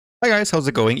Hi guys, how's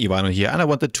it going? Ivano here, and I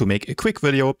wanted to make a quick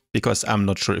video because I'm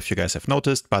not sure if you guys have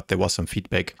noticed, but there was some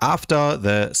feedback after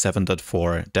the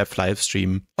 7.4 dev live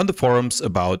stream on the forums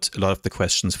about a lot of the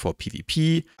questions for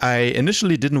PvP. I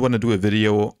initially didn't want to do a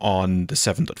video on the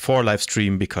 7.4 live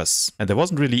stream because there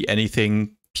wasn't really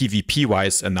anything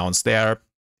PvP-wise announced there.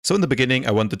 So in the beginning,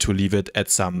 I wanted to leave it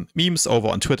at some memes over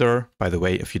on Twitter. By the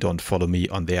way, if you don't follow me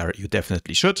on there, you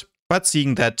definitely should. But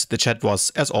seeing that the chat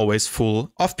was, as always,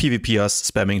 full of PvPers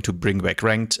spamming to bring back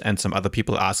ranked and some other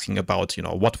people asking about,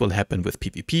 what will happen with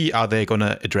PvP? Are they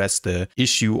gonna address the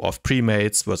issue of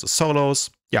premates versus solos?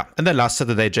 Yeah, and then last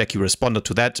Saturday, Jackie responded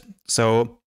to that.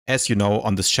 So as you know,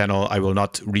 on this channel, I will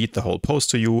not read the whole post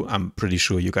to you. I'm pretty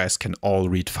sure you guys can all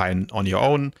read fine on your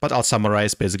own, but I'll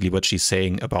summarize basically what she's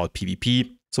saying about PvP.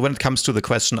 So when it comes to the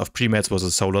question of premates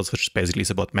versus solos, which basically is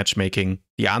about matchmaking,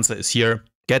 the answer is here.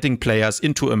 Getting players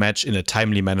into a match in a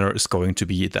timely manner is going to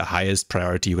be the highest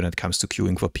priority when it comes to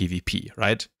queuing for PvP,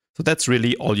 right? So that's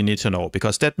really all you need to know,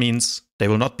 because that means they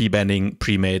will not be banning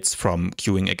premates from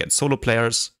queuing against solo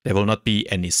players. There will not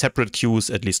be any separate queues,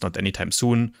 at least not anytime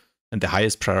soon. And the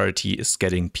highest priority is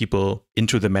getting people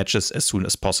into the matches as soon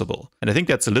as possible. And I think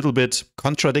that's a little bit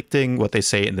contradicting what they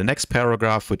say in the next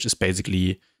paragraph, which is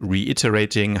basically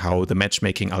reiterating how the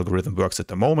matchmaking algorithm works at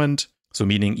the moment. So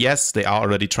meaning, yes, they are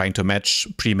already trying to match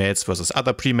premates versus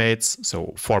other premates.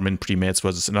 So 4-min premates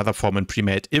versus another 4-min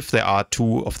premate if there are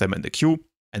 2 of them in the queue.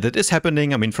 And that is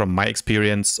happening. I mean, from my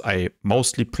experience, I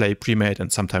mostly play premate and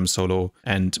sometimes solo.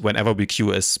 And whenever we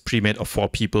queue as premate of 4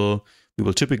 people, we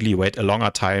will typically wait a longer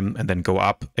time and then go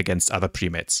up against other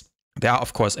premates. There are,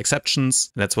 of course,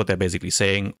 exceptions. That's what they're basically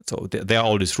saying. So there are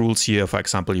all these rules here. For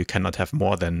example, you cannot have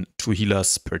more than 2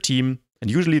 healers per team. And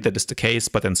usually that is the case,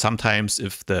 but then sometimes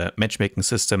if the matchmaking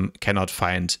system cannot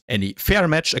find any fair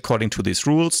match according to these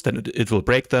rules, then it will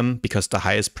break them, because the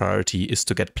highest priority is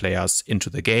to get players into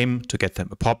the game, to get them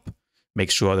a pop, make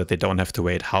sure that they don't have to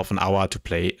wait half an hour to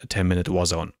play a 10-minute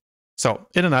Warzone. So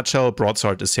in a nutshell,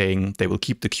 Broadsword is saying they will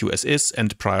keep the queue as is,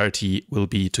 and priority will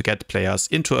be to get players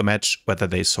into a match, whether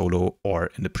they solo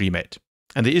or in the premate.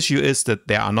 And the issue is that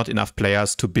there are not enough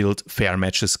players to build fair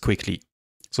matches quickly.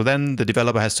 So then the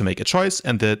developer has to make a choice,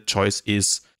 and the choice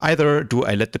is either do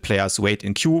I let the players wait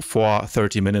in queue for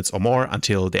 30 minutes or more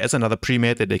until there is another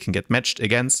premate that they can get matched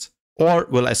against, or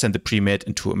will I send the premate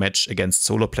into a match against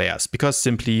solo players, because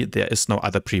simply there is no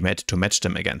other premate to match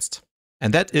them against.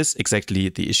 And that is exactly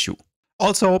the issue.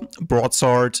 Also,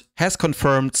 Broadsword has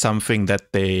confirmed something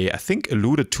that they, I think,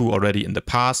 alluded to already in the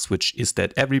past, which is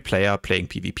that every player playing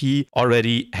PvP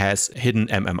already has hidden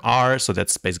MMR, so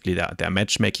that's basically their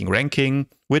matchmaking ranking,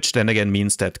 which then again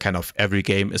means that kind of every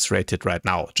game is rated right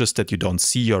now, just that you don't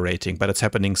see your rating, but it's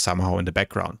happening somehow in the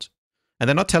background. And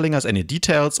they're not telling us any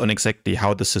details on exactly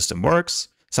how the system works.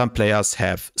 Some players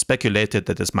have speculated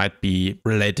that this might be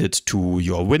related to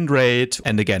your win rate.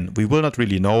 And again, we will not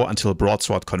really know until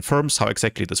Broadsword confirms how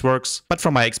exactly this works. But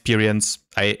from my experience,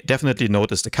 I definitely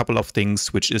noticed a couple of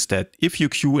things, which is that if you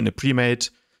queue in a premate,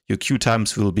 your queue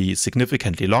times will be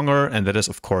significantly longer. And that is,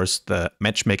 of course, the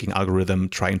matchmaking algorithm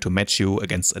trying to match you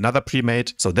against another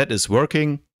premate. So that is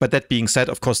working. But that being said,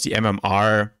 of course, the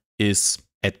MMR is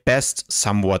at best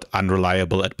somewhat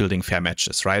unreliable at building fair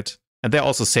matches, right? And they're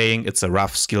also saying it's a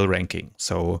rough skill ranking.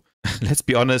 So let's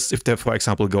be honest, if they're, for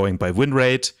example, going by win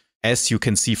rate, as you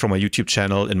can see from our YouTube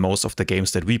channel in most of the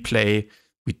games that we play,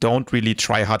 we don't really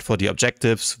try hard for the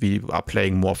objectives. We are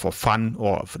playing more for fun,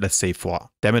 or let's say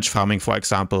for damage farming, for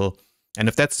example. And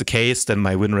if that's the case, then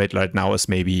my win rate right now is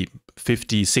maybe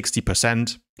 50,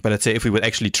 60%. But let's say if we would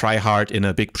actually try hard in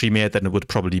a big premate, then it would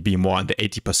probably be more in the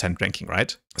 80% ranking,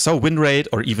 right? So win rate,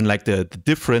 or even like the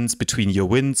difference between your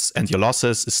wins and your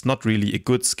losses, is not really a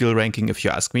good skill ranking if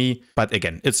you ask me. But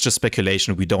again, it's just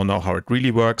speculation. We don't know how it really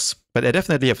works. But I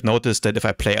definitely have noticed that if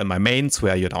I play on my mains,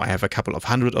 where, I have a couple of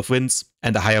hundred of wins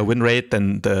and a higher win rate,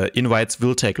 then the invites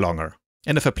will take longer.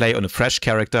 And if I play on a fresh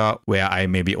character, where I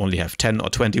maybe only have 10 or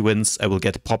 20 wins, I will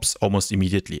get pops almost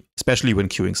immediately, especially when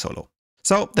queuing solo.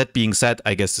 So that being said,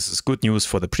 I guess this is good news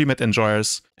for the premate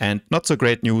enjoyers and not so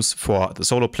great news for the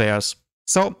solo players.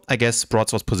 So I guess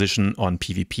Broadsword's position on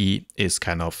PvP is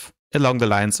kind of along the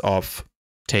lines of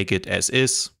take it as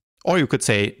is, or you could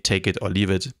say take it or leave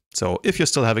it. So if you're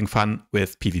still having fun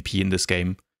with PvP in this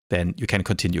game, then you can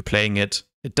continue playing it.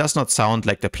 It does not sound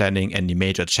like they're planning any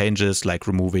major changes, like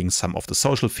removing some of the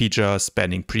social features,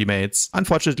 banning premates.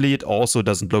 Unfortunately, it also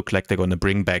doesn't look like they're going to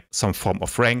bring back some form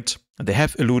of ranked. They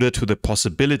have alluded to the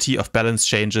possibility of balance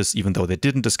changes, even though they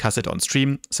didn't discuss it on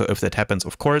stream. So if that happens,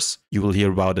 of course, you will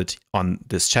hear about it on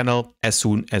this channel as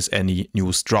soon as any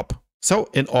news drop. So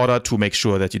in order to make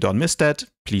sure that you don't miss that,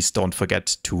 please don't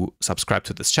forget to subscribe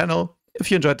to this channel. If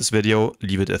you enjoyed this video,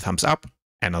 leave it a thumbs up,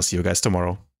 and I'll see you guys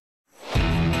tomorrow.